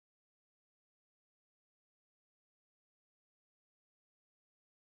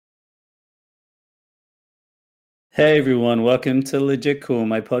Hey everyone, welcome to Legit Cool,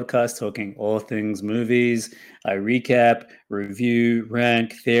 my podcast talking all things movies. I recap, review,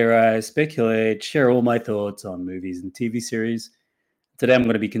 rank, theorize, speculate, share all my thoughts on movies and TV series. Today I'm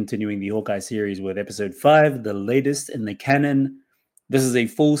going to be continuing the Hawkeye series with episode 5, the latest in the canon. This is a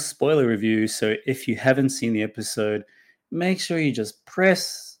full spoiler review, so if you haven't seen the episode, make sure you just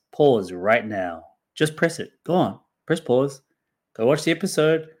press pause right now. Just press it. Go on, press pause, go watch the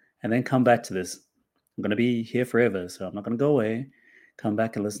episode, and then come back to this. I'm going to be here forever, so I'm not going to go away. Come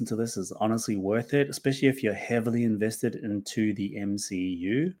back and listen to this. It's honestly worth it, especially if you're heavily invested into the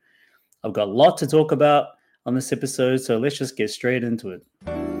MCU. I've got a lot to talk about on this episode, so let's just get straight into it.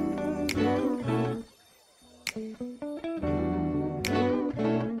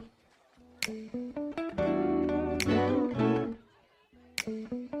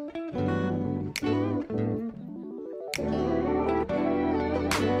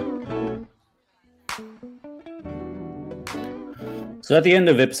 So at the end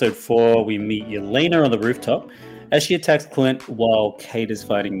of episode 4, we meet Yelena on the rooftop as she attacks Clint while Kate is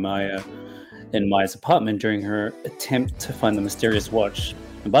fighting Maya in Maya's apartment during her attempt to find the mysterious watch.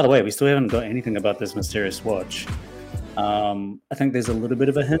 And by the way, we still haven't got anything about this mysterious watch. I think there's a little bit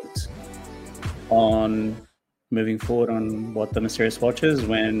of a hint on moving forward on what the mysterious watch is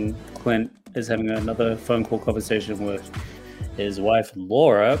when Clint is having another phone call conversation with his wife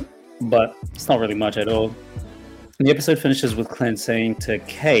Laura, but it's not really much at all. And the episode finishes with Clint saying to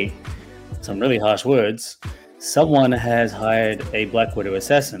Kate some really harsh words, "Someone has hired a Black Widow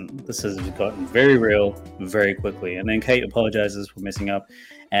assassin." This has gotten very real very quickly. And then Kate apologizes for messing up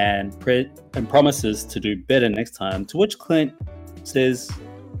and promises to do better next time, to which Clint says,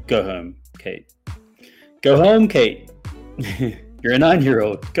 "Go home, Kate. Go home, Kate. You're a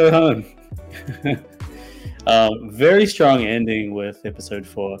 9-year-old. Go home." Very strong ending with episode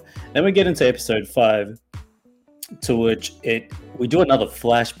 4. Then we get into episode 5, to which we do another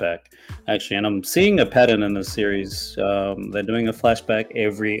flashback, actually, and I'm seeing a pattern in this series. They're doing a flashback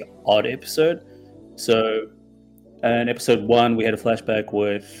every odd episode. So in episode 1, we had a flashback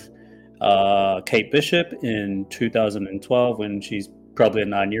with Kate Bishop in 2012 when she's probably a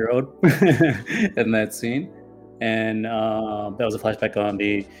 9-year-old in that scene. And that was a flashback on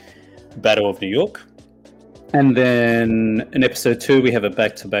the Battle of New York. And then in episode 2, we have a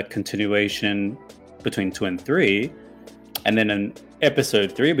back-to-back continuation between 2 and 3. And then in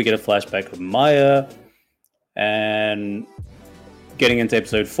episode 3, we get a flashback of Maya. And getting into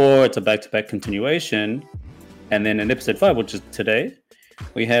episode 4, it's a back-to-back continuation. And then in episode 5, which is today,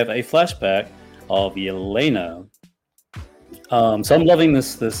 we have a flashback of Yelena. So I'm loving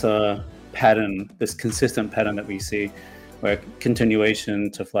this pattern, this consistent pattern that we see, where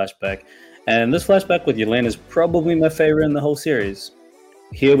continuation to flashback. And this flashback with Yelena is probably my favorite in the whole series.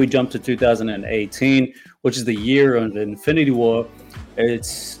 Here we jump to 2018, which is the year of the Infinity War. We're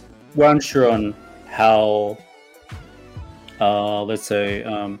unsure on how, we're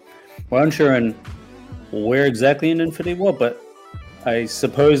unsure on where exactly in Infinity War, but I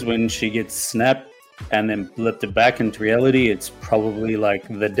suppose when she gets snapped and then blipped back into reality, it's probably like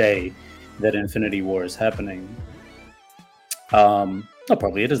the day that Infinity War is happening.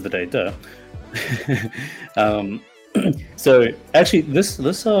 Probably it is the day, duh. So actually, this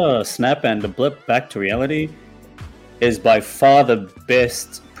snap and the blip back to reality is by far the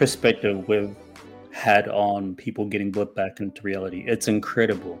best perspective we've had on people getting blipped back into reality. It's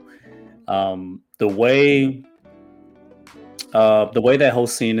incredible. The way that whole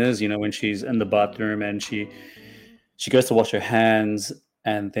scene is, when she's in the bathroom and she goes to wash her hands,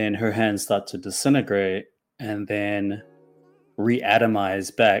 and then her hands start to disintegrate and then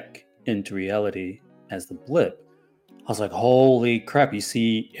re-atomize back into reality as the blip. I was like, holy crap, you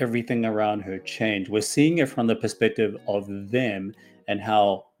see everything around her change. We're seeing it from the perspective of them and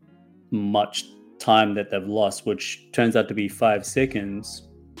how much time that they've lost, which turns out to be 5 seconds.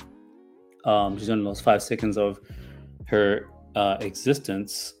 She's only lost 5 seconds of her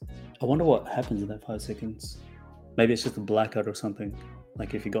existence. I wonder what happens in that 5 seconds. Maybe it's just a blackout or something,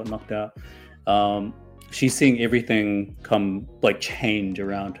 like if you got knocked out. She's seeing everything change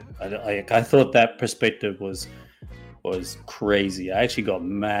around her. I thought that perspective was crazy. I actually got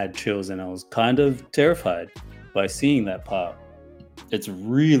mad chills and I was kind of terrified by seeing that part. It's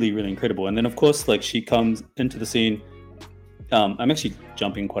really, really incredible. And then of course, she comes into the scene. I'm actually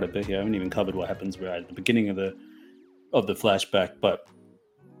jumping quite a bit here. I haven't even covered what happens right at the beginning of the flashback, but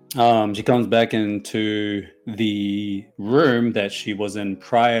she comes back into the room that she was in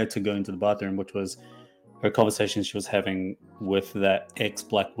prior to going to the bathroom, which was her conversation she was having with that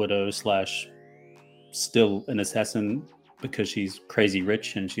ex-Black Widow / still an assassin, because she's crazy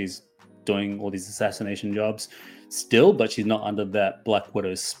rich and she's doing all these assassination jobs still, but she's not under that Black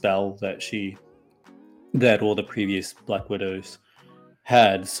Widow spell that all the previous Black Widows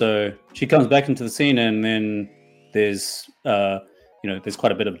had. So she comes back into the scene, and then there's there's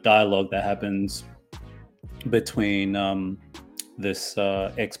quite a bit of dialogue that happens between this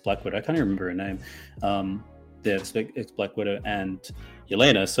ex Black Widow. I can't even remember her name. This ex Black Widow and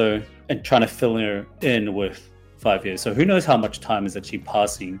Yelena. So, and trying to fill her in with 5 years. So who knows how much time is actually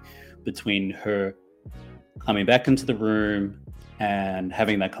passing between her coming back into the room and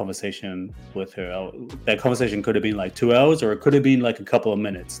having that conversation with her. That conversation could have been like 2 hours, or it could have been like a couple of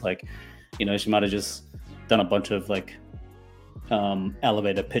minutes. Like, she might have just done a bunch of like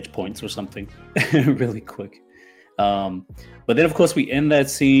elevator pitch points or something really quick. But then, of course, we end that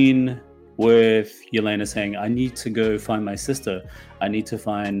scene with Yelena saying, I need to go find my sister. I need to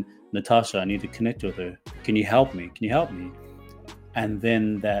find Natasha. I need to connect with her. Can you help me? Can you help me? And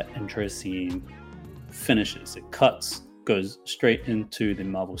then that intro scene finishes. It cuts, goes straight into the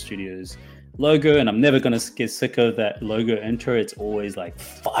Marvel Studios logo, and I'm never going to get sick of that logo intro. It's always like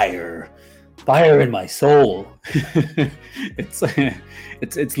fire in my soul.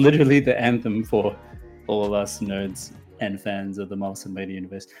 It's literally the anthem for all of us nerds and fans of the Marvel Cinematic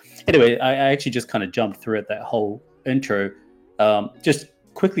Universe. Anyway, I actually just kind of jumped through it, that whole intro. Just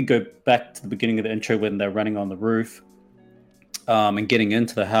quickly go back to the beginning of the intro when they're running on the roof and getting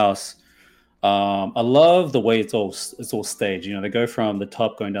into the house. I love the way it's all staged. They go from the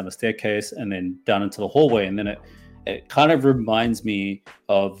top going down the staircase and then down into the hallway, and then it kind of reminds me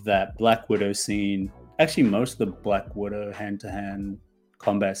of that Black Widow scene. Actually, most of the Black Widow hand-to-hand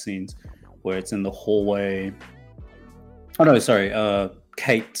combat scenes where it's in the hallway. Oh no, sorry.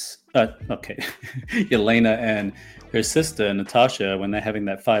 Kate, not Kate, Yelena and her sister Natasha, when they're having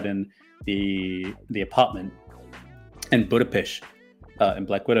that fight in the apartment in Budapest in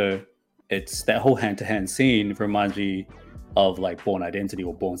Black Widow. It's that whole hand-to-hand scene reminds me of like Bourne Identity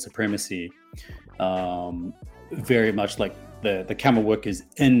or Bourne Supremacy. Very much like the camera work is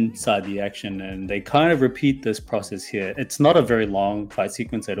inside the action, and they kind of repeat this process here. It's not a very long fight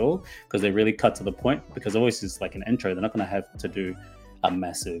sequence at all, because they really cut to the point, because always it's like an intro. They're not going to have to do a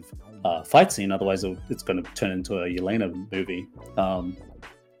massive fight scene, otherwise it's going to turn into a Yelena movie.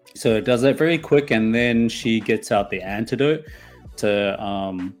 So it does that very quick, and then she gets out the antidote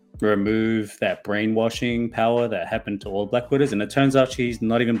to remove that brainwashing power that happened to all Black Widows, and it turns out she's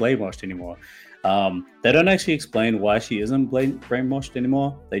not even brainwashed anymore. They don't actually explain why she isn't brainwashed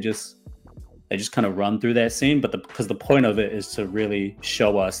anymore. They just kind of run through that scene, but because the point of it is to really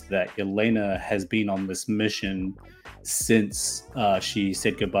show us that Yelena has been on this mission since she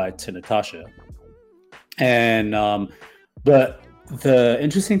said goodbye to Natasha. And but the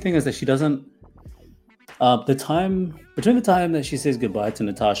interesting thing is that she doesn't. Between the time that she says goodbye to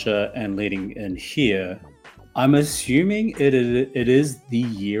Natasha and leading in here, I'm assuming it is the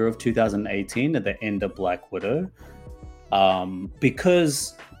year of 2018 at the end of Black Widow,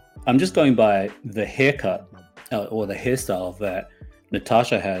 because I'm just going by the haircut or the hairstyle that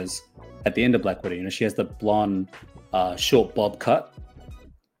Natasha has at the end of Black Widow. She has the blonde short bob cut.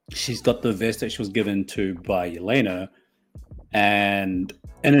 She's got the vest that she was given to by Yelena, and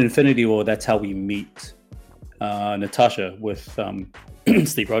in Infinity War, that's how we meet Natasha with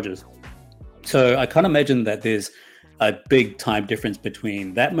Steve Rogers. So I can't imagine that there's a big time difference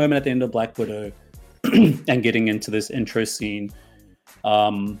between that moment at the end of Black Widow and getting into this intro scene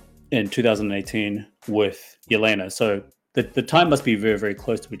in 2018 with Yelena. So the time must be very, very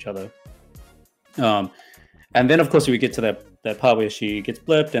close to each other. And then, of course, we get to that part where she gets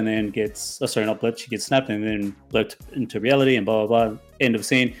blipped and then she gets snapped and then blipped into reality and blah, blah, blah, end of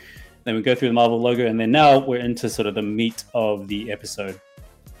scene. Then we go through the Marvel logo, and then now we're into sort of the meat of the episode.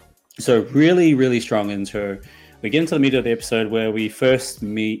 So really, really strong intro. We get into the meat of the episode where we first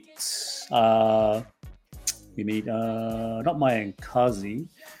meet not Maya and Kazi.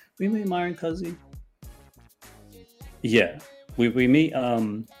 We meet Maya and Kazi. Yeah, we meet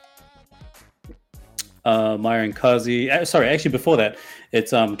Maya and Kazi. Sorry, actually before that,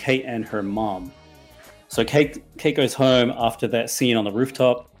 it's Kate and her mom. So Kate goes home after that scene on the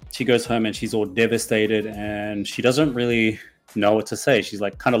rooftop. She goes home and she's all devastated, and she doesn't really know what to say. She's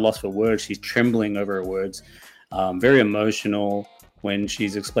like kind of lost for words. She's trembling over her words, very emotional when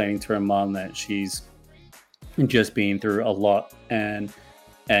she's explaining to her mom that she's just been through a lot. And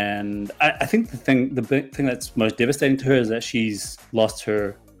I think the big thing that's most devastating to her is that she's lost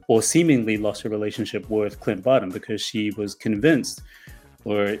her, or seemingly lost her relationship with Clint Barton, because she was convinced,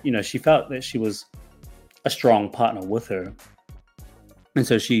 or she felt that she was a strong partner with her. And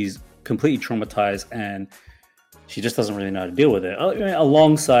so she's completely traumatized, and she just doesn't really know how to deal with it.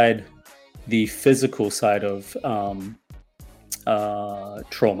 Alongside the physical side of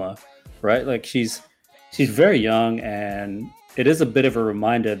trauma, right? Like she's very young, and it is a bit of a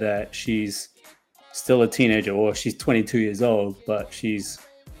reminder that she's still a teenager, or she's 22 years old, but she's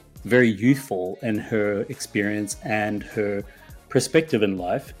very youthful in her experience and her perspective in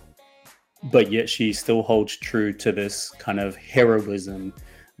life, but yet she still holds true to this kind of heroism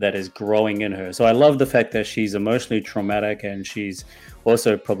that is growing in her. So I love the fact that she's emotionally traumatic, and she's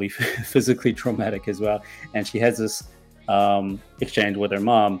also probably physically traumatic as well. And she has this exchange with her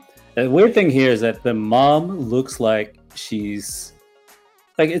mom. The weird thing here is that the mom looks like she's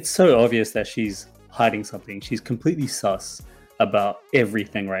like, it's so obvious that she's hiding something. She's completely sus about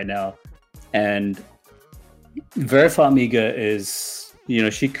everything right now. And Vera Farmiga is,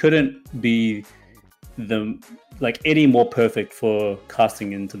 she couldn't be the like any more perfect for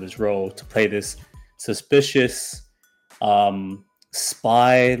casting into this role to play this suspicious,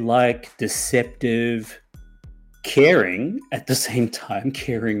 spy-like, deceptive, caring at the same time,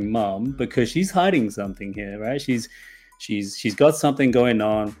 caring mom, because she's hiding something here, right? She's got something going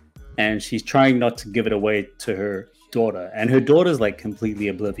on, and she's trying not to give it away to her daughter, and her daughter's like completely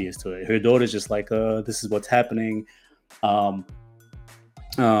oblivious to it. Her daughter's just like, this is what's happening. Me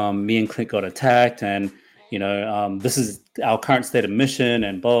and Clint got attacked, and this is our current state of mission,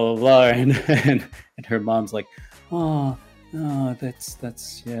 and blah blah blah. And her mom's like, oh,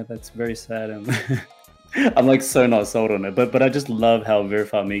 that's very sad. And I'm like so not sold on it, but I just love how Vera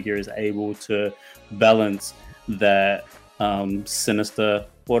Farmiga is able to balance that sinister,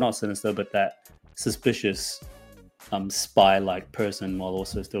 or not sinister, but that suspicious spy-like person while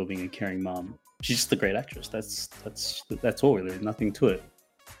also still being a caring mom. She's just a great actress. That's all really. Nothing to it.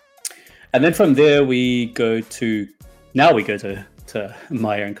 And then from there we go to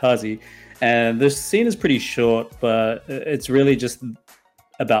Maya and Kazi, and this scene is pretty short, but it's really just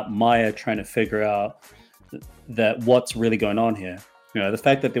about Maya trying to figure out that what's really going on here. The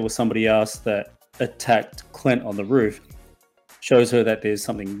fact that there was somebody else that attacked Clint on the roof shows her that there's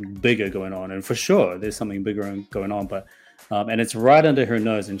something bigger going on, and for sure there's something bigger going on. But and it's right under her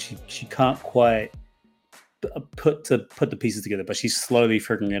nose, and she can't quite put the pieces together, but she's slowly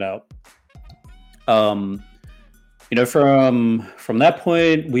figuring it out. From that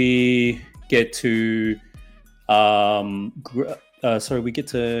point we get to we get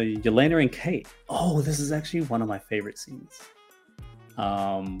to Yelena and Kate. Oh, this is actually one of my favorite scenes.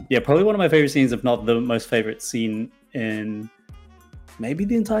 Probably one of my favorite scenes, if not the most favorite scene in maybe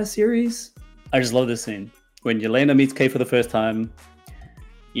the entire series. I just love this scene when Yelena meets Kate for the first time.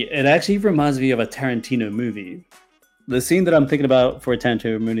 It actually reminds me of a Tarantino movie. The scene that I'm thinking about for a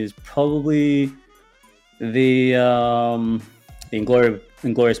Tarantino movie is probably the Inglourious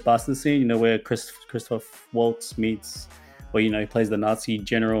Basterds scene, where Christoph Waltz meets, he plays the Nazi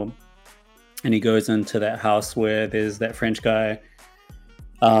general, and he goes into that house where there's that French guy,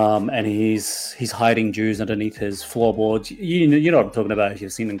 and he's hiding Jews underneath his floorboards. You know what I'm talking about if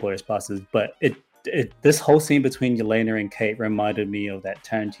you've seen Inglourious Basterds. But this whole scene between Yelena and Kate reminded me of that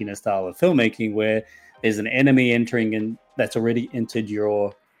Tarantino style of filmmaking, where there's an enemy entering in that's already entered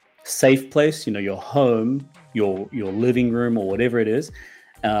your safe place, your home, your living room, or whatever it is,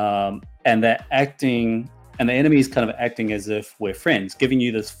 and they're acting, and the enemy is kind of acting as if we're friends, giving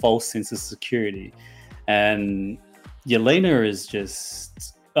you this false sense of security. And Yelena is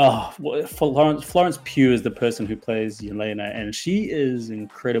just Florence Pugh is the person who plays Yelena, and she is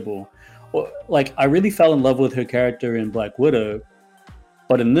incredible. Like, I really fell in love with her character in Black Widow,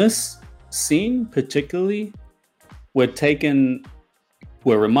 but in this scene particularly,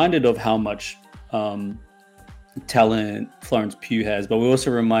 we're reminded of how much talent Florence Pugh has, but we're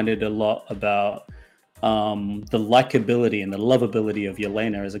also reminded a lot about the likability and the lovability of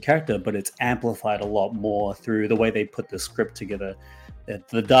Yelena as a character, but it's amplified a lot more through the way they put the script together.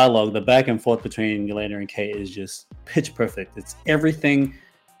 The dialogue, the back and forth between Yelena and Kate is just pitch perfect. It's everything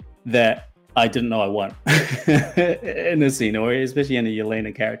that I didn't know I want in a scene, or especially in a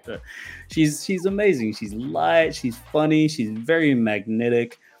Yelena character. She's amazing. She's light, she's funny, she's very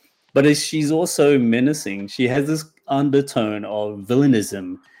magnetic, but she's also menacing. She has this undertone of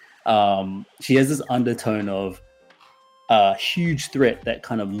villainism. She has this undertone of a huge threat that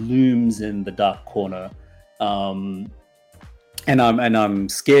kind of looms in the dark corner. And I'm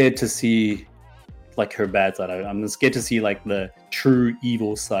scared to see like her bad side. I'm scared to see like the true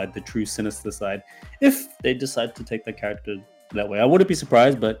evil side, the true sinister side, if they decide to take the character that way. I wouldn't be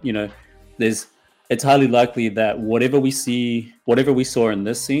surprised, but it's highly likely that whatever we saw in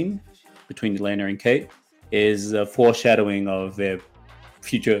this scene between Yelena and Kate is a foreshadowing of their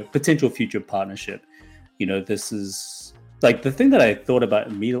potential future partnership. This is like the thing that I thought about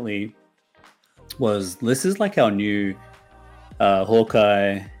immediately was this is like our new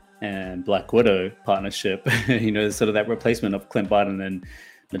Hawkeye and Black Widow partnership. Sort of that replacement of Clint Barton and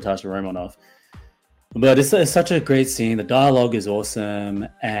Natasha Romanoff. But it's such a great scene. The dialogue is awesome,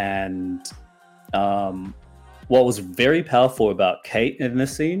 and what was very powerful about Kate in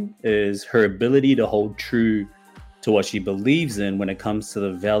this scene is her ability to hold true to what she believes in when it comes to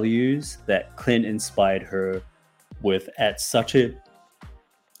the values that Clint inspired her with at such a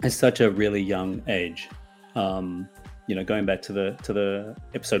really young age. Going back to the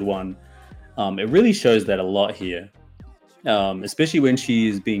episode 1, it really shows that a lot here, especially when she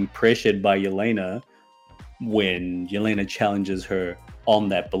is being pressured by Yelena, when Yelena challenges her on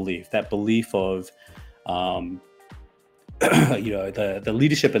that belief of the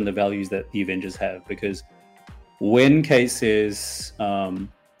leadership and the values that the Avengers have. Because when Kate says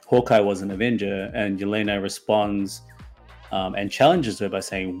Hawkeye was an Avenger, and Yelena responds and challenges her by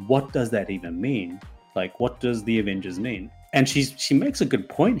saying, what does that even mean? Like, what does the Avengers mean? And she makes a good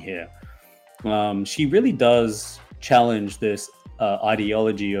point here. She really does challenge this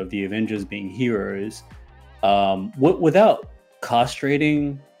ideology of the Avengers being heroes, without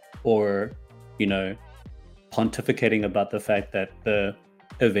castrating or pontificating about the fact that the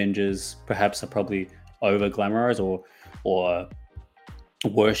Avengers perhaps are probably over glamorized or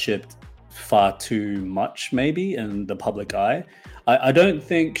worshipped far too much, maybe, in the public eye. I don't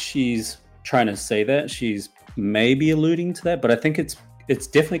think she's trying to say that. She's maybe alluding to that, but I think it's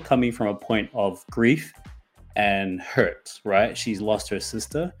definitely coming from a point of grief and hurt, right? She's lost her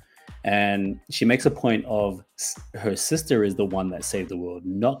sister, and she makes a point of her sister is the one that saved the world,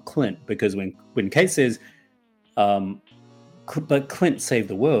 not Clint. Because when Kate says, but Clint saved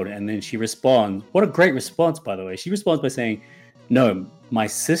the world, and then she responds, what a great response, by the way. She responds by saying, no, my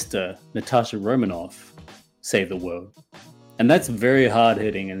sister, Natasha Romanoff, saved the world. And that's very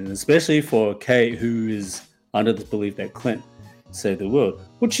hard-hitting, and especially for Kate, who is under the belief that Clint saved the world,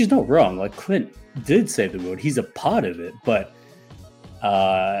 which she's not wrong. Like, Clint did save the world. He's a part of it, but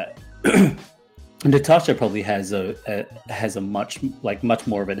Natasha probably has a much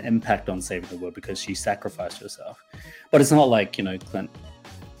more of an impact on saving the world because she sacrificed herself. But it's not like Clint.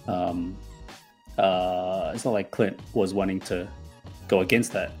 It's not like Clint was wanting to go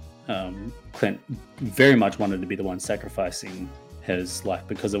against that. Clint very much wanted to be the one sacrificing his life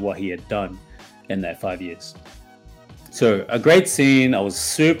because of what he had done in that 5 years. So a great scene. I was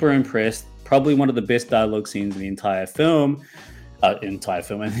super impressed. Probably one of the best dialogue scenes in the entire film. And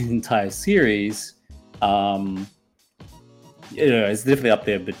the entire series. It's definitely up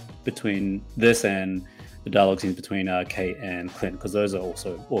there between this and the dialogue scenes between Kate and Clint, because those are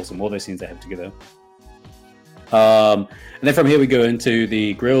also awesome. All those scenes they have together. And then from here we go into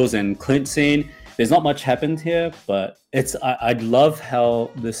the Grills and Clint scene. There's not much happened here, but I love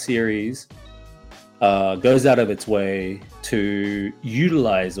how the series goes out of its way to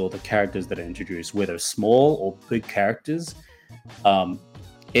utilize all the characters that are introduced, whether small or big characters.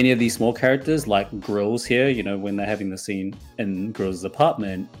 Any of these small characters, like Grills here, when they're having the scene in Grills'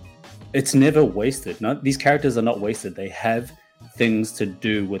 apartment, it's never wasted. These characters are not wasted. They have things to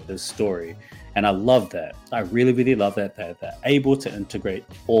do with this story. And I love that. I really, really love that they're able to integrate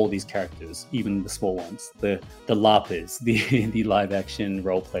all these characters, even the small ones, the LARPers, the live action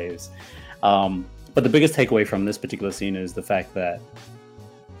role players. But the biggest takeaway from this particular scene is the fact that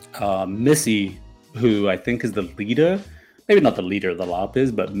Missy, who I think is the leader, maybe not the leader of the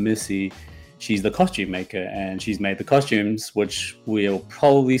LARPers, but Missy, she's the costume maker, and she's made the costumes, which we'll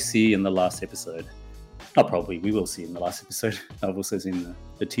probably see in the last episode. Not probably, we will see in the last episode. I've also seen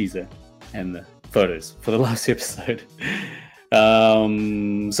the teaser and the photos for the last episode.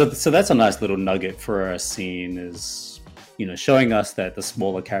 So that's a nice little nugget for our scene, is showing us that the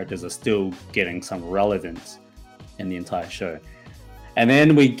smaller characters are still getting some relevance in the entire show. And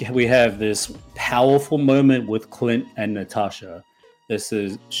then we have this powerful moment with Clint and Natasha. This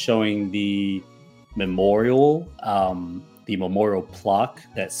is showing the memorial plaque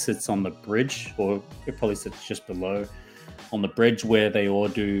that sits on the bridge, or it probably sits just below on the bridge, where they all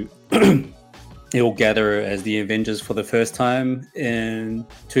gather as the Avengers for the first time in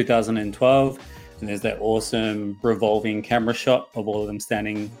 2012. And there's that awesome revolving camera shot of all of them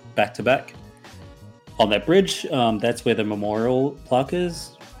standing back to back on that bridge. That's where the memorial plaque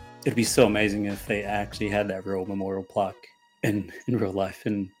is. It'd be so amazing if they actually had that real memorial plaque in real life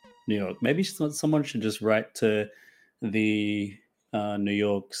in New York. Maybe someone should just write to the New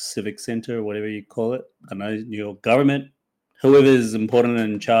York Civic Center, or whatever you call it. I don't know, New York government, whoever is important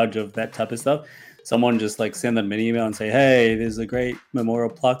and in charge of that type of stuff. Someone just send them an email and say, hey, there's a great memorial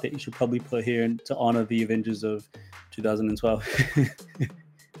plaque that you should probably put here to honor the Avengers of 2012.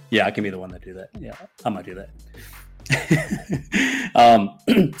 Yeah, I can be the one that do that. Yeah, I might do that.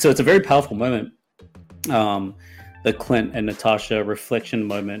 So it's a very powerful moment, the Clint and Natasha reflection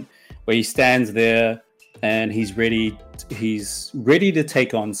moment, where he stands there and he's ready to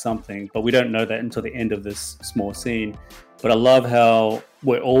take on something, but we don't know that until the end of this small scene. But I love how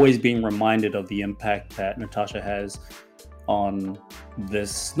we're always being reminded of the impact that Natasha has on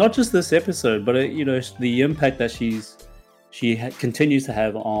this, not just this episode, but the impact that continues to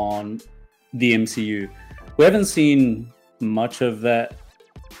have on the MCU. We haven't seen much of that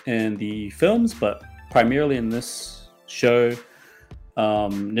in the films, but primarily in this show,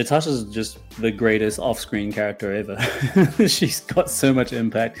 Natasha's just the greatest off-screen character ever. She's got so much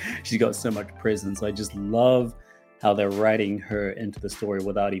impact. She's got so much presence. I just love how they're writing her into the story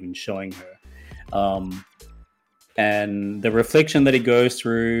without even showing her. And the reflection that he goes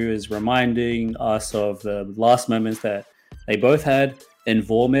through is reminding us of the last moments that they both had in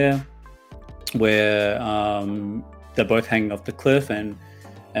Vormir, where they're both hanging off the cliff,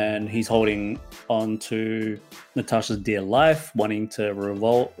 and he's holding on to Natasha's dear life, wanting to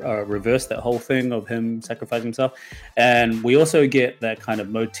reverse that whole thing of him sacrificing himself. And we also get that kind of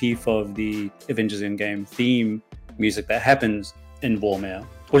motif of the Avengers Endgame theme music that happens in Vormir,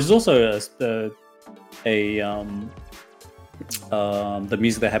 which is also the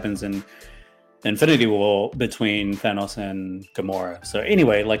music that happens in Infinity War between Thanos and Gamora. So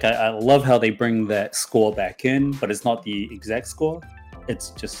anyway, like I love how they bring that score back in, but it's not the exact score.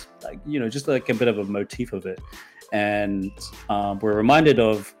 It's just just like a bit of a motif of it, and we're reminded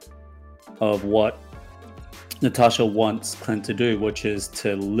of what Natasha wants Clint to do, which is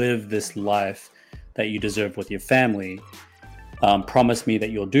to live this life that you deserve with your family. Promise me that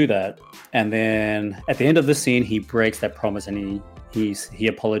you'll do that. And then at the end of the scene, he breaks that promise and he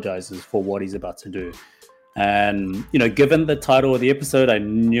apologizes for what he's about to do. And given the title of the episode, I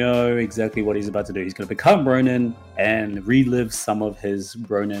know exactly what he's about to do. He's going to become Ronin and relive some of his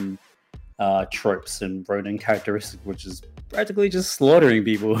Ronin tropes and Ronin characteristics, which is practically just slaughtering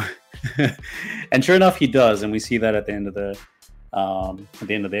people. And sure enough, he does, and we see that at the end of the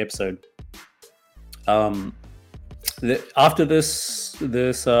episode. After this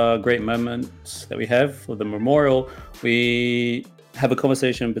great moment that we have for the memorial, we have a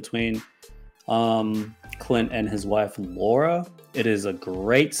conversation between Clint and his wife Laura. It is a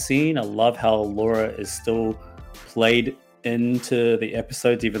great scene. I love how Laura is still played into the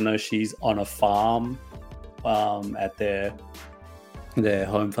episodes, even though she's on a farm at their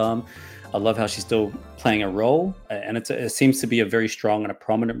home farm. I love how she's still playing a role, and it seems to be a very strong and a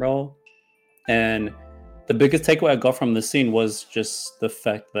prominent role. And the biggest takeaway I got from the scene was just the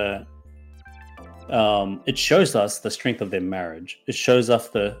fact that it shows us the strength of their marriage. It shows us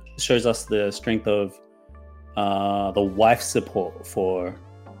the strength of the wife's support for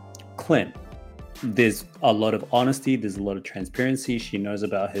Clint. There's a lot of honesty. There's a lot of transparency. She knows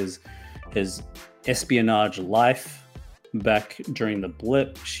about his espionage life back during the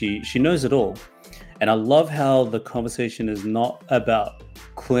blip. She knows it all. And I love how the conversation is not about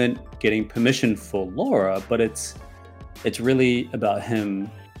Clint getting permission for Laura, but it's really about him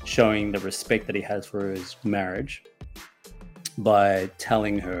showing the respect that he has for his marriage by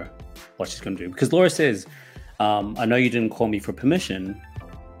telling her what she's going to do. Because Laura says, I know you didn't call me for permission,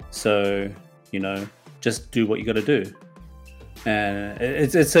 so just do what you got to do. And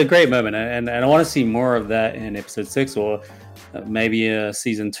it's a great moment, and I want to see more of that in episode 6, or maybe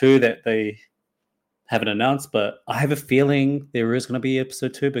season 2 that they haven't announced. But I have a feeling there is going to be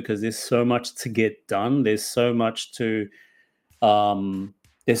episode 2, because there's so much to get done. There's so much to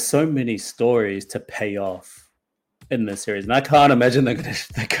there's so many stories to pay off in this series, and I can't imagine they're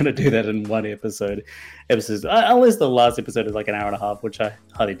gonna do that in one episode. Unless the last episode is like an hour and a half, which I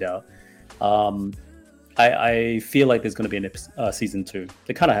highly doubt. I feel like there's going to be an season 2.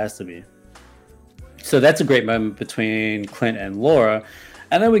 There kind of has to be. So that's a great moment between Clint and Laura,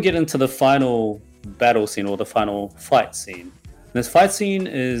 and then we get into the final battle scene, or the final fight scene. And this fight scene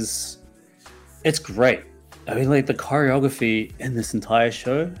it's great. I mean, like, the choreography in this entire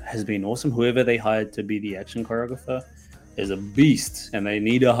show has been awesome. Whoever they hired to be the action choreographer is a beast, and they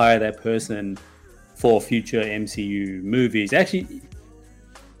need to hire that person for future MCU movies. Actually,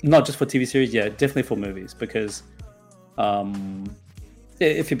 not just for TV series, yeah, definitely for movies, because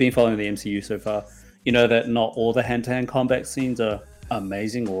if you've been following the MCU so far, you know that not all the hand-to-hand combat scenes are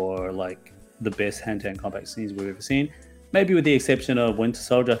amazing, or like the best hand-to-hand combat scenes we've ever seen. Maybe with the exception of Winter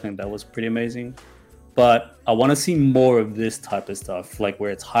Soldier, I think that was pretty amazing. But I want to see more of this type of stuff, like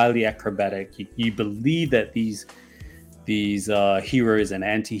where it's highly acrobatic. You believe that these heroes and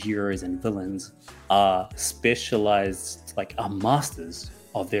anti-heroes and villains are specialized, like are masters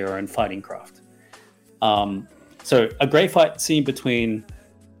of their own fighting craft. So a great fight scene between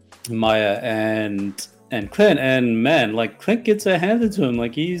Maya and Clint, and man, like Clint gets it handed to him,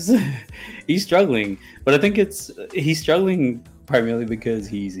 like he's he's struggling, but I think he's struggling primarily because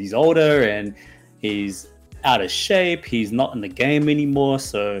he's older and he's out of shape. He's not in the game anymore,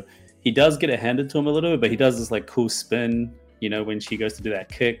 so he does get it handed to him a little bit. But he does this like cool spin, when she goes to do that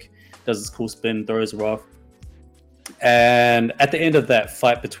kick, does this cool spin, throws her off, and at the end of that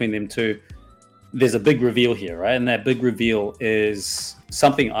fight between them two, there's a big reveal here, right? And that big reveal is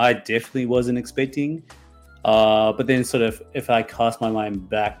something I definitely wasn't expecting. But then sort of if I cast my mind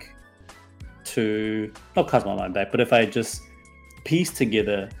back but if I just piece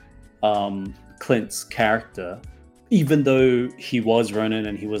together Clint's character, even though he was Ronin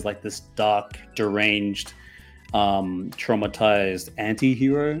and he was like this dark, deranged, traumatized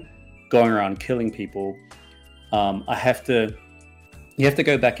anti-hero going around killing people, you have to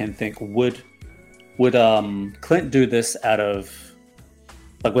go back and think, would Clint do this out of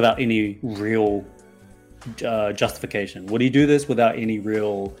like without any real justification? Would he do this without any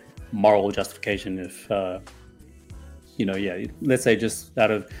real moral justification? If let's say just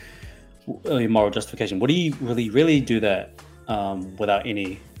out of moral justification, would he really do that without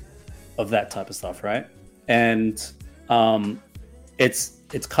any of that type of stuff, right? And it's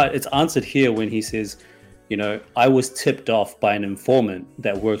answered here when he says, I was tipped off by an informant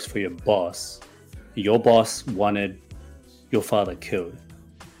that works for your boss. Your boss wanted your father killed.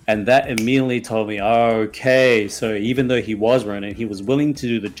 And that immediately told me, okay, so even though he was Ronin, he was willing to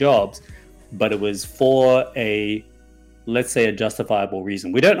do the jobs, but it was for let's say a justifiable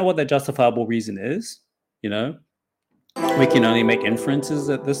reason. We don't know what that justifiable reason is, we can only make inferences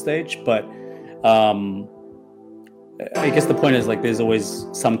at this stage, but I guess the point is like there's always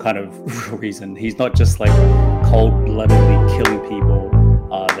some kind of reason. He's not just like cold-bloodedly killing people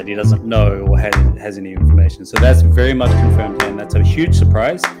that he doesn't know or has any information. So that's very much confirmed, and that's a huge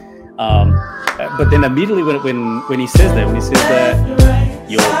surprise. But then immediately when he says that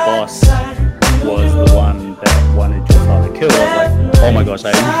your boss was the one that wanted your father killed, I was like, oh my gosh,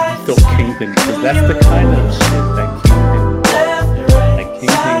 I thought Kingpin, because that's the kind of shit that Kingpin does. Like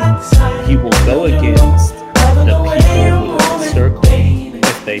Kingpin, he will go against the people within the circle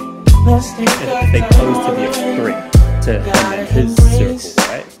if they pose to be a threat to him and his circle,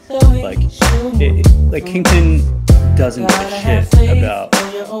 right? Like Kingpin doesn't give a shit about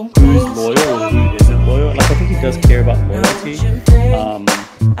who's loyal or who isn't loyal. Like I think he does care about loyalty,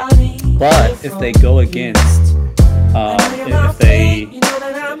 but if they go against, if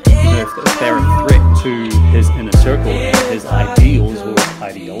they're a threat to his inner circle and his ideals or his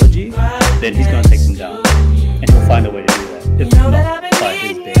ideology, then he's going to take them down, and he'll find a way to do that, if not by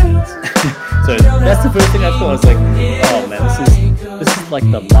his bands. So that's the first thing I thought. I was like, oh man, this is like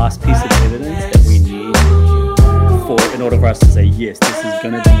the last piece of evidence that we need in order for us to say, yes, this is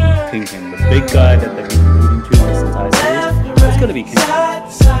going to be Kingpin, the big guy that they've been alluding to this entire series. It's going to be Kingpin.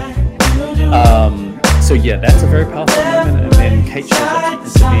 So yeah, that's a very powerful moment, and then Kate shows up,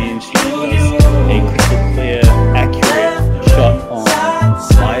 she intervenes, she does a crystal clear, accurate shot on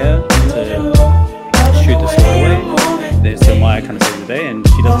Maya to shoot the sword away. So Maya kind of saves the day, and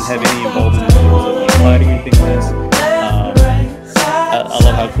she doesn't have any involvement in terms of like fighting or anything like this. I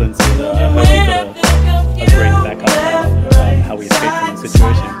love how Clint says, I hope he got a great backup plan how we escaped from the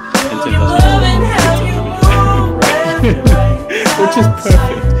situation in terms of which is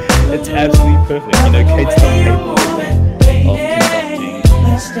perfect. It's absolutely perfect. Kate's not capable of conducting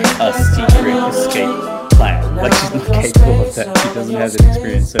a secret escape plan. Like she's not capable of that. She doesn't have that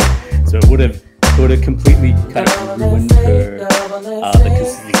experience. So it would have completely kind of ruined her the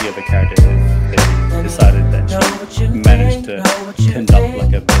consistency of the character if they decided that she managed to conduct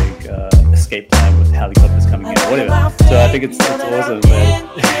like a big escape plan with helicopters coming in or whatever. So I think it's awesome that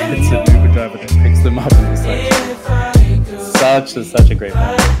it's an Uber driver that picks them up and it's like such a great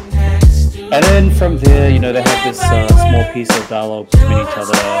plan. And then from there, they have this small piece of dialogue between each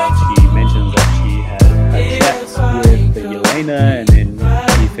other. She mentions that she had a chat with the Yelena, and then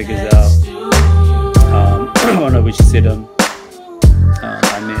he figures out, when she said, I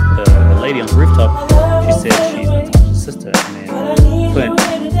met the lady on the rooftop. She said she's Natasha's sister, and then Clint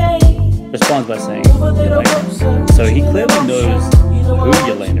responds by saying Yelena. So he clearly knows who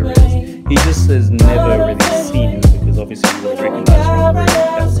Yelena is. He just has never really seen her, because obviously he would have recognized her in the room if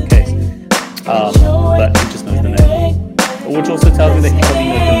that was the case. But he just knows the name, which also tells me that he probably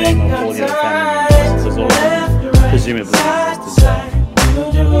knows the name of all the other family members, because all of them presumably exist as well.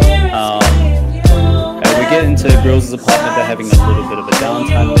 And we get into Grills' apartment. They're having a little bit of a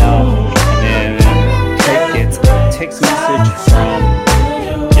downtime now, and then Kate gets a text message from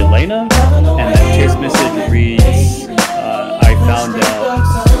Yelena, and that text message reads, I found out.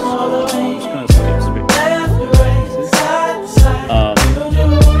 I'm just gonna skip some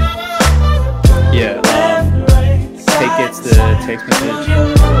Kate gets the text message.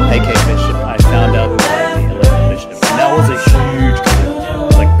 Hey Kate Bishop, I found out who hired the Yelena Bishop, and that was a huge kind of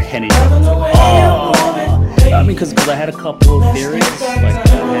like penny drop. I mean, because I had a couple of theories, like a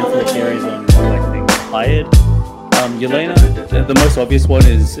handful of theories on like they hired Yelena. The most obvious one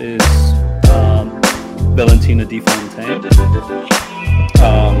is Valentina Di Fontaine.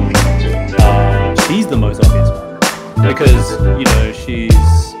 She's the most obvious one because she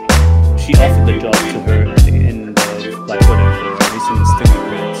offered the job to her in the Black Widow, or at least in the stinger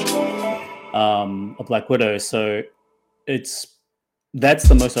credits of Black Widow. So that's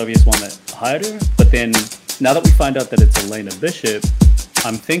the most obvious one that hired her. But then now that we find out that it's Elena Bishop,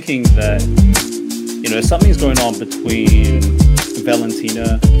 I'm thinking that something's going on between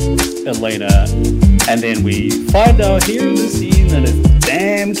Valentina, Elena, and then we find out here in the scene that it's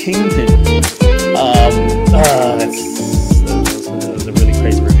damn Kingpin. That was a really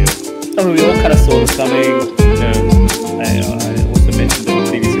crazy reveal. We all kind of saw this coming. I also mentioned in the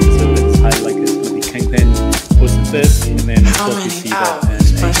previous episode that it's highlighted it's going to be Kingpin, Wilson Fisk, and then of course we see that in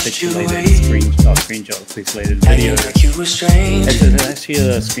a pixelated screenshot, pixelated video. It's actually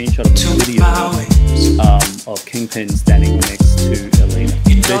a screenshot of a video of Kingpin standing next to Elena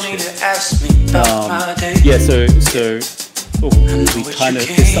Bishop. We kind of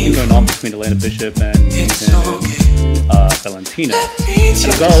there's something going on between Elena Bishop and Kingpin and Valentina. And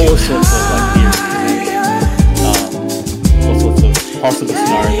I've got all sorts of like theories, all sorts of possible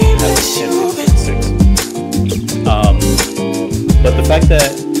scenarios that but the fact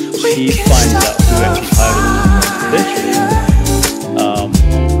that she finds out who actually hired Bishop,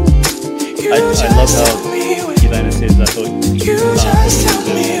 I love how Yelena says, I thought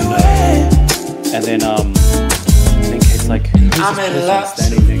and then Kate's like, who's this person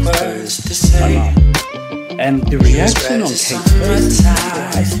standing next to my mom? And the reaction on Kate's face is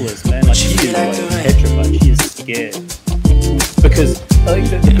priceless, man. Like, she is like petrified, she is scared. Because the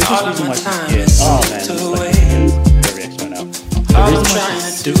biggest reason why she's scared, it's like her reaction right now. The reason why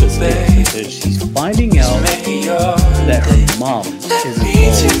she's super scared is because she's finding out that her mom is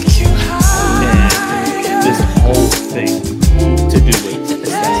involved in this whole thing to do with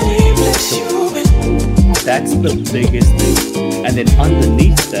assassinating children. That's the biggest thing. And then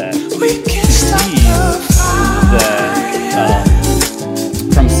underneath that, she sees that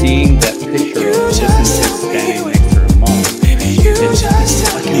from seeing that picture of Wilson standing next to her mom,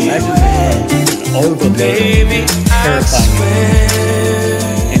 I can imagine her overloading, terrifying,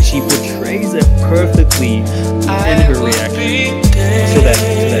 and she portrays it perfectly in her reaction to that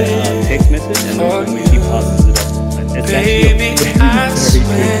text message, and when she passes it up, it's actually a very good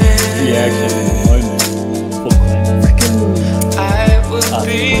reaction in the moment.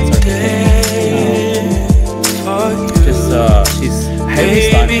 She's heavily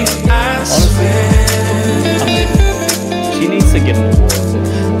starting honestly, she needs to get in the war.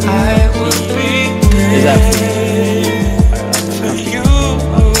 Is absolutely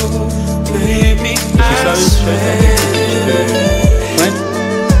she shows up to Clint,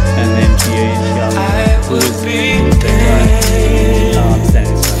 and then she asks who is the guy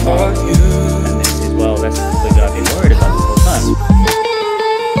standing for you, and then says, well, that's the guy I've been worried about this whole time.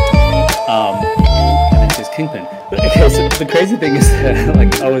 And then says Kingpin. Okay, so the crazy thing is that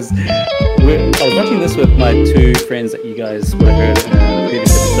I was watching this with my two friends that you guys would have heard in the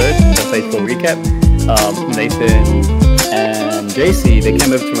previous episode, the Faithful Recap. Nathan and JC, they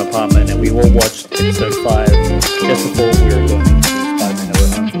came over to my apartment and we all watched episode 5 just before we were going into Spider-Man No Way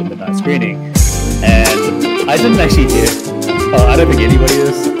Home for the midnight screening. And I didn't actually hear, I don't think anyone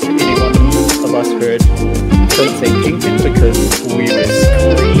of us heard Don't Say Kingpin because we were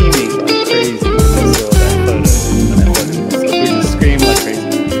screaming like crazy when we saw that photo. So we just screamed like crazy.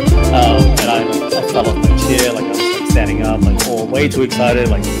 And I fell off my chair, like I was like standing up, like way too excited,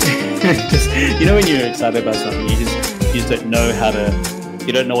 like just when you're excited about something, you just don't know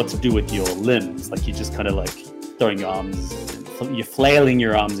you don't know what to do with your limbs. Like you just kind of like throwing your arms, you're flailing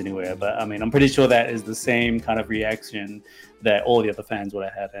your arms anywhere. But I mean, I'm pretty sure that is the same kind of reaction that all the other fans would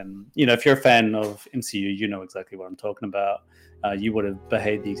have had. And if you're a fan of MCU, you know exactly what I'm talking about. You would have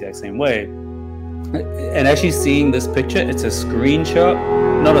behaved the exact same way. And actually seeing this picture, it's a screenshot,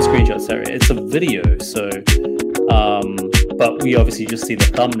 not a screenshot, sorry, it's a video. So, but we obviously just see the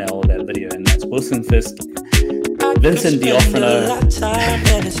thumbnail of that video, and that's Wilson Fisk, Vincent D'Onofrio.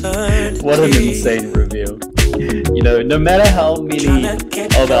 What an insane reveal. No matter how many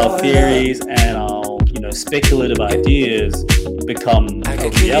of our theories and our speculative ideas become a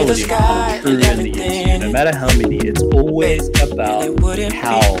reality, become true in the end. No matter how many, it's always about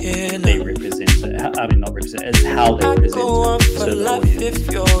how they represent it. I mean, not represent, it's how they present it to the audience.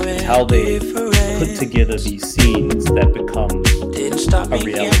 It's how they put together these scenes that become a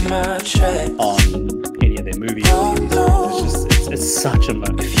reality on any of their movies. It's such a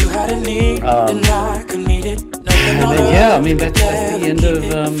moment. And then, yeah, I mean, that's the end of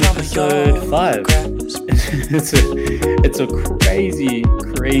episode 5. it's a crazy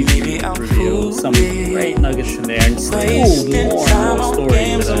reveal. Some great nuggets in there, and still more and more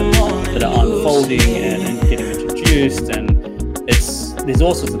stories that are unfolding and getting introduced. And there's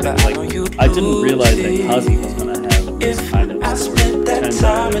all sorts of things. Like, I didn't realize that Kazi was going to have this kind of story. Turns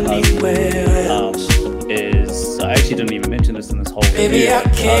out Kazi I actually didn't even mention this in this whole video.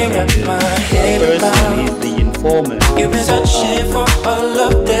 He's the informant. They don't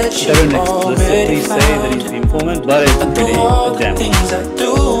explicitly say that he's the informant, but it's pretty damn scene that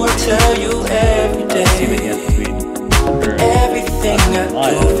he has between her and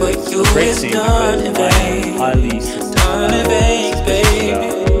Maya. It's a great scene because Maya is highly suspicious about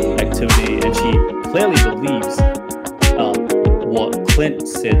activity, and she clearly believes what Clint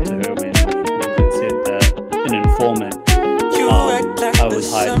said to her when Clint said that an informant I was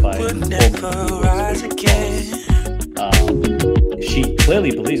hired by an informant who works for the she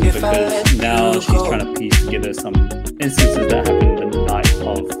clearly believes it because now she's trying to piece together some instances that happened the night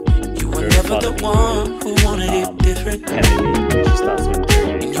of her father and then she starts to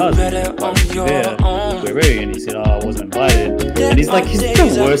interrogate Kazi. Why was you there? Where were you? And he said, I wasn't invited. And he's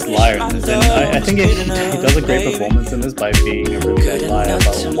the worst liar in this. And I think he does a great performance in this by being a really bad liar,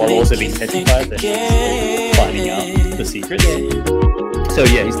 but while also being petrified that he's finding out the secrets. So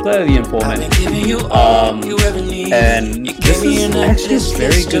yeah, he's clearly the informant. And this is actually a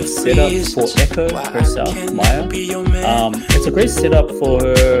very good setup for Echo herself, Maya. It's a great setup for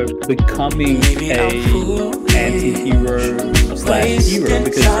her becoming a anti-hero / hero because she's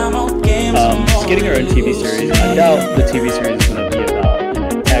getting her own TV series. I doubt the TV series is going to be about an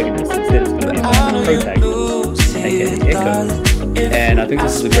antagonist. Instead, it's going to be about a protagonist, aka Echo. And I think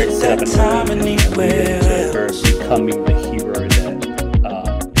this is a great setup and lead into her becoming the hero that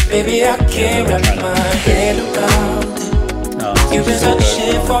baby, I can't wrap my head around it. You've been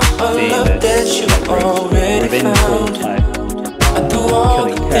searching for a love that you already found. I do all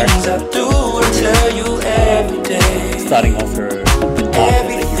the things I do, I tell you every day. Starting off her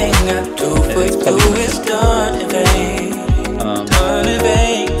everything I do for you is done in vain.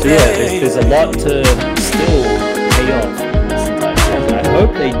 So yeah, there's a lot to still pay off in this entire series. I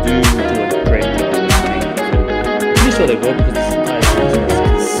hope they do a great job of paying off. I'm pretty sure they will because this entire series is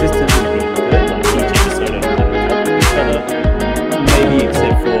consistently being good. Like each episode of kind of helping each other, maybe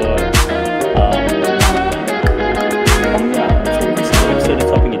except for episode of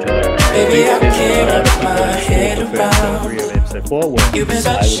topping each other. Baby, I can't wrap my head around. Episode 4, where you've been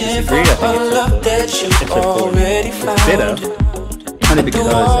searching for a love that you already found. Better, only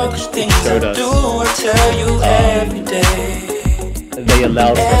because it showed us they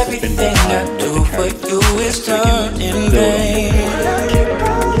allowed us to spend more time with the characters so we can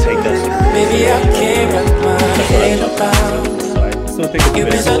take us maybe I can't wrap my head around. So I still think it's a bit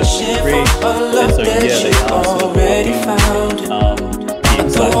of a and so yeah, they are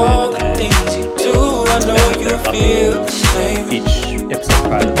sort of walking the excitement and each episode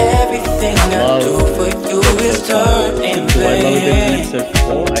prior to everything I do for you is done in vain. Do I love it in episode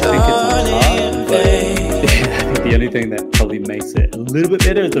 4? I think it's hard, but I think the only thing that probably makes it a little bit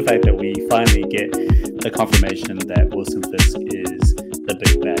better is the fact that we finally get the confirmation that Wilson Fisk is the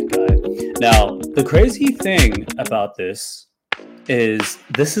big bad guy. Now, the crazy thing about this is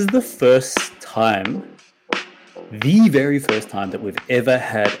the first time, the very first time that we've ever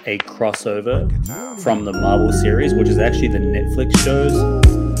had a crossover from the Marvel series, which is actually the Netflix shows,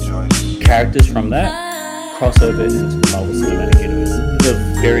 characters from that crossover into the Marvel Cinematic Universe. The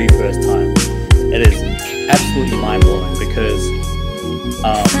very first time. It is absolutely mind-blowing because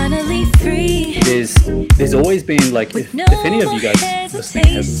there's always been, like, if any of you guys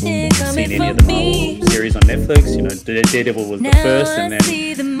listening have seen any of the Marvel series on Netflix, you know, Daredevil was the first, and then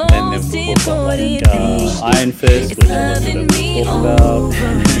we've got like Iron Fist, which a lot of them will talk about.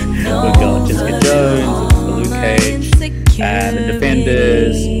 We've got Jessica Jones, Luke Cage, and the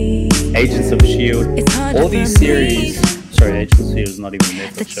Defenders, Agents of S.H.I.E.L.D. All these series. Sorry, Agents of S.H.I.E.L.D. is not even a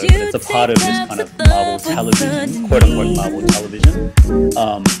Netflix show, but it's a part of this kind of Marvel television, quote-unquote Marvel television.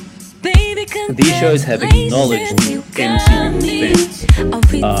 These shows have acknowledged the MCU events.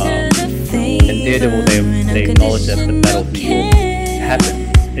 In Daredevil, they acknowledge that the Battle of New York happened.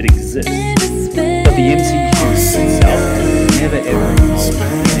 It exists. But the itself has never ever acknowledged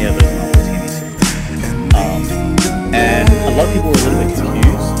any of those Marvel TV series. And a lot of people were a little bit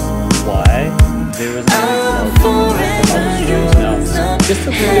confused why there was no love for Marvel Studios. Now, just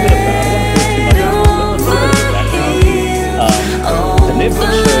a little bit of that, I don't want to put too much into it, but a little bit of background. The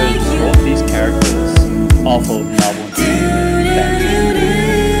Netflix shows brought these characters off of Marvel TV back in,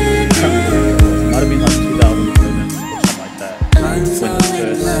 I can't remember when it was. It might have been like 2007 or something like that, when the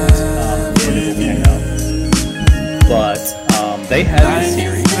first Daredevil came out. But they had the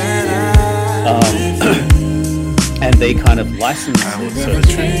series. And they kind of licensed it, so to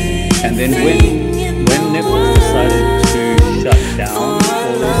speak. And then when Netflix decided to shut down all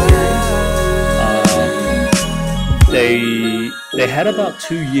the series, they had about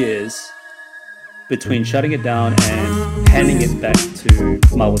 2 years between shutting it down and handing it back to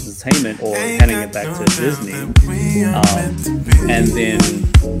Marvel Entertainment or handing it back to Disney, and then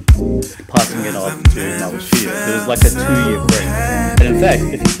passing it off to Marvel Studios. It was like a 2-year break. And in fact,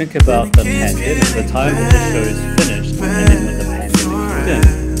 if you think about the pandemic, the time that the shows finished and then when the pandemic kicked in,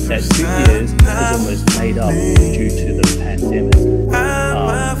 that 2 years was almost made up due to the pandemic.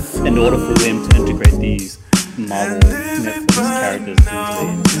 In order for them to integrate these Marvel Netflix characters into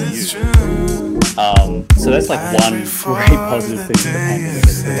the MCU. So that's like one great positive thing for the pandemic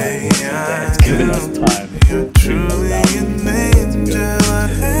is that it's given us time to allow these episodes to go.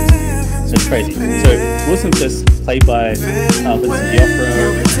 So it's crazy. So Wilson Fisk, played by Vincent D'Onofrio,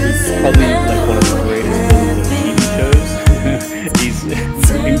 probably like one of the greatest villains of TV shows. He's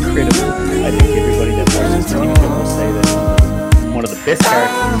incredible. I think everybody that watches TV show will say that one of the best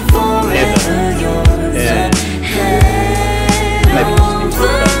characters ever. And maybe not Steve, but the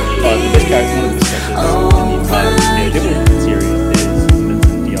best character, one of the best characters in the entire Daredevil series is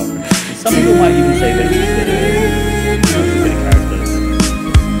Vincent D'Onofrio. And some people might even say that he's better character than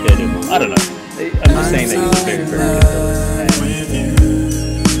Daredevil. I don't know. I'm just saying that he's a very, very good villain.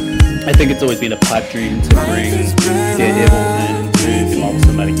 And I think it's always been a pipe dream to bring Daredevil into the Marvel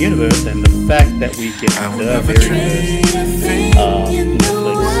Cinematic Universe, and the fact that we get the very first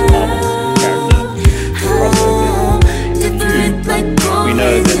Netflix Marvel character crossover, we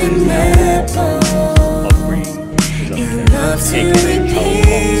know that there's now talks of bringing his own character, aka Charlie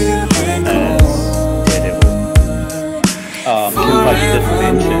Cox, as Daredevil. Kim Pudge did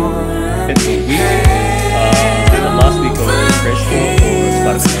mention in the last week of the press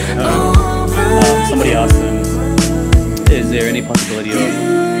for Spider-Man No Way Home, somebody asked him, is there any possibility of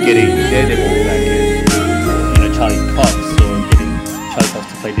getting Daredevil back in, Charlie Cox, or getting Charlie Cox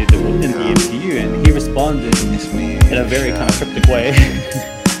to play Daredevil in the MCU? And he responded in a very kind of cryptic way.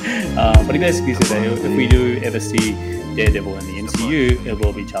 But he basically said that if we do ever see Daredevil in the MCU, it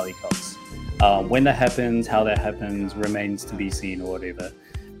will be Charlie Cox. When that happens, how that happens, remains to be seen or whatever.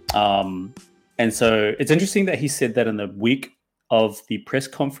 And so it's interesting that he said that in the week of the press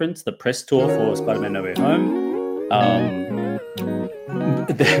conference, the press tour for Spider-Man No Way Home,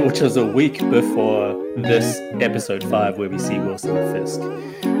 which was a week before this episode 5 where we see Wilson Fisk.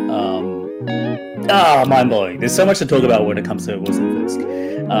 Mind-blowing. There's so much to talk about when it comes to Wilson Fisk.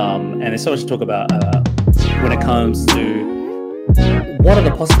 And there's so much to talk about when it comes to what are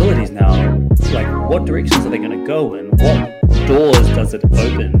the possibilities now? Like, what directions are they going to go in? What doors does it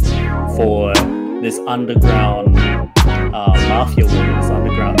open for this underground mafia world, this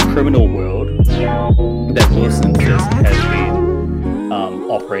underground criminal world that Wilson Fisk has been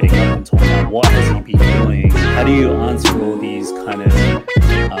operating up until now? What has he been doing? How do you answer all these kind of,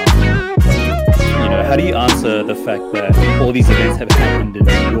 how do you answer the fact that all these events have happened in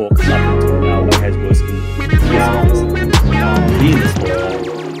New York up until now? Where has Wilson Fisk been this whole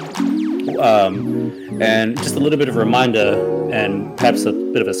time? And just a little bit of a reminder, and perhaps a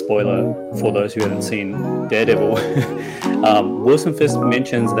bit of a spoiler for those who haven't seen Daredevil. Wilson Fisk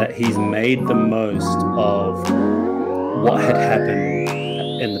mentions that he's made the most of what had happened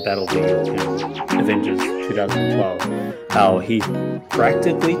in the Battle of New York in Avengers 2012. How he's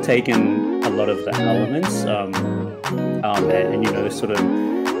practically taken a lot of the elements and sort of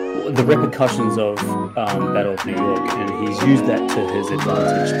the repercussions of Battle of New York, and he's used that to his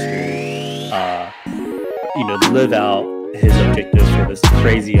advantage to live out his objective for this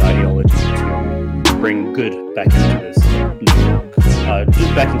crazy ideology to bring good back into this New York,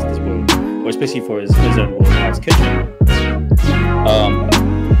 back into this world, or especially for his own world, Hell's Kitchen.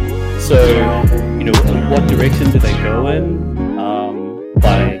 What direction do they go in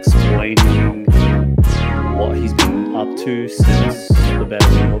by explaining what he's been up to since the Battle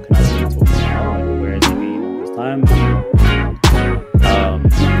of New York and I until now, and where has he been all this time?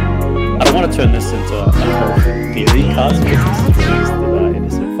 I don't want to turn this into a whole theory cast because this is released in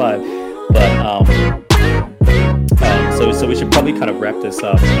episode 5, but we kind of wrap this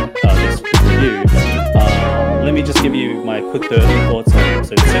up, this review, let me just give you my quick thoughts on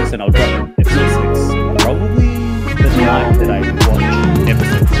episode 6, and I'll drop episode 6 probably the night that I watch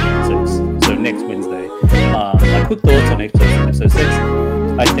episode 6, so next Wednesday. My quick thoughts on episode 6.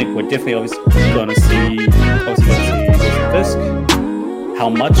 I think we're definitely obviously going to see Wilson Fisk. How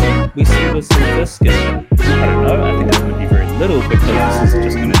much we see Wilson Fisk, I don't know. I think that's going to be very little, because this is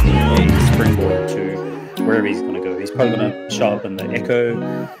just going to be a springboard to wherever he's going to go. He's probably going to show up in the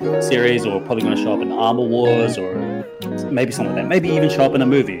Echo series, or probably going to show up in the Armor Wars, or maybe something like that. Maybe even show up in a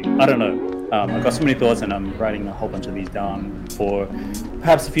movie. I don't know. I've got so many thoughts, and I'm writing a whole bunch of these down for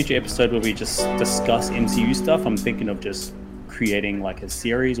perhaps a future episode where we just discuss MCU stuff. I'm thinking of just creating like a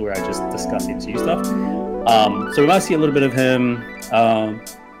series where I just discuss MCU stuff. So we might see a little bit of him.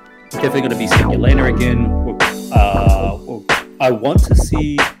 Definitely going to be seeing Yelena again. I want to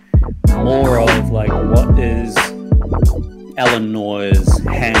see more of like what is Eleanor's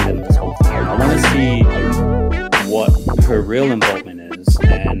hand in this whole thing. I want to see what her real involvement is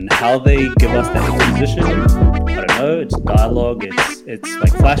and how they give us that exposition. I don't know. It's dialogue. It's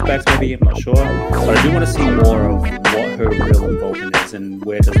like flashbacks maybe. I'm not sure. But I do want to see more of what her real involvement is and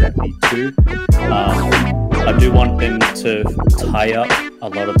where does that lead to. I do want them to tie up a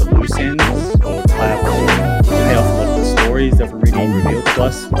lot of the loose ends, or pay off a lot of the stories that were really revealed to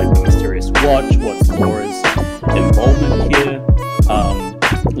us, like the mysterious watch, what's Laura's involvement here,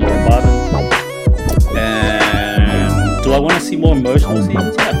 Laura Barton. And do I want to see more emotional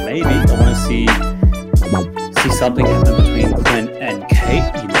scenes? Yeah, maybe. I want to see something happen between Clint and Kate,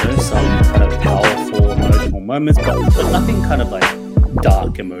 some kind of powerful emotional moments, but nothing kind of like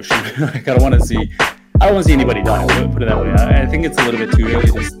dark emotion. Like I don't want to see anybody die. Put it that way. I think it's a little bit too early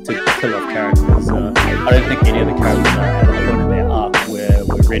to kill off characters. I don't think any of the characters are at a point in their arc where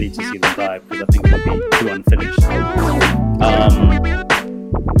we're ready to see them die, because I think they'll be too unfinished.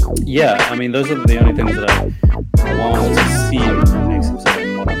 Yeah, I mean, those are the only things that I want to see in the next episode,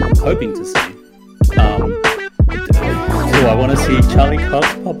 and what I'm hoping to see. Do I want to see Charlie Cox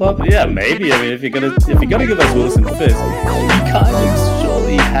pop up? Yeah, maybe. I mean, if you're gonna give us Wilson Fisk, you kind of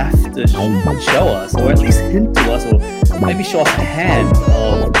surely have to show us, or at least hint to us, or maybe show us a hand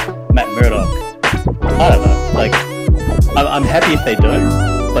of Matt Murdock. I don't know. Like, I'm happy if they don't,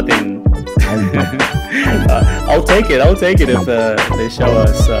 but then I'll take it if they show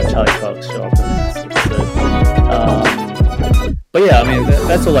us Charlie Cox show up in this episode. But yeah, I mean,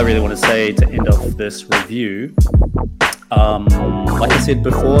 that's all I really want to say to end off this review. Like I said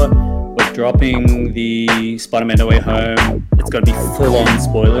before, we're dropping the Spider-Man No Way Home. It's going to be full-on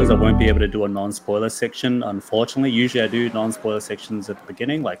spoilers. I won't be able to do a non-spoiler section, unfortunately. Usually I do non-spoiler sections at the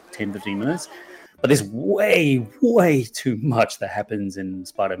beginning, like 10-15 minutes. But there's way, way too much that happens in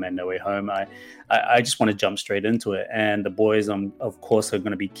Spider-Man No Way Home. I just want to jump straight into it. And the boys, of course, are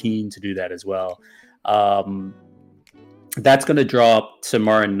going to be keen to do that as well. That's going to drop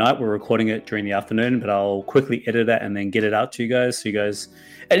tomorrow night. We're recording it during the afternoon, but I'll quickly edit that and then get it out to you guys. So you guys,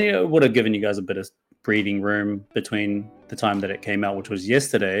 and it would have given you guys a bit of breathing room between the time that it came out, which was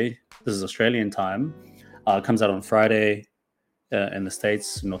yesterday. This is Australian time. It comes out on Friday in the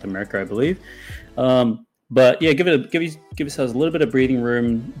States, North America, I believe. But yeah, give yourselves a little bit of breathing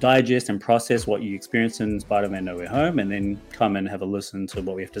room, digest and process what you experienced in Spider-Man No Way Home, and then come and have a listen to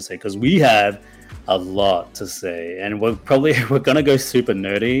what we have to say, because we have a lot to say, and we're gonna go super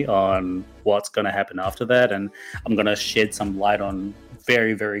nerdy on what's gonna happen after that, and I'm gonna shed some light on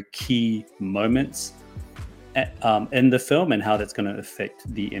very, very key moments in the film and how that's gonna affect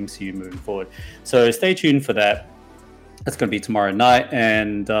the MCU moving forward. So stay tuned for that. That's going to be tomorrow night.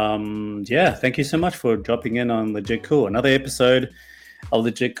 And yeah, thank you so much for dropping in on Legit Cool. Another episode of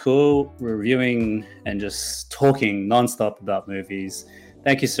Legit Cool, reviewing and just talking nonstop about movies.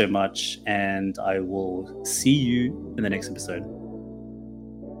 Thank you so much. And I will see you in the next episode.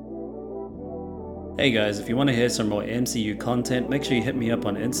 Hey guys, if you want to hear some more MCU content, make sure you hit me up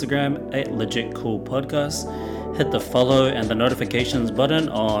on Instagram at Legit Cool Podcast. Hit the follow and the notifications button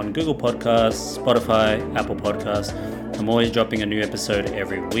on Google Podcasts, Spotify, Apple Podcasts. I'm always dropping a new episode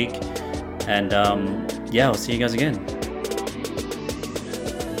every week. And yeah, I'll see you guys again.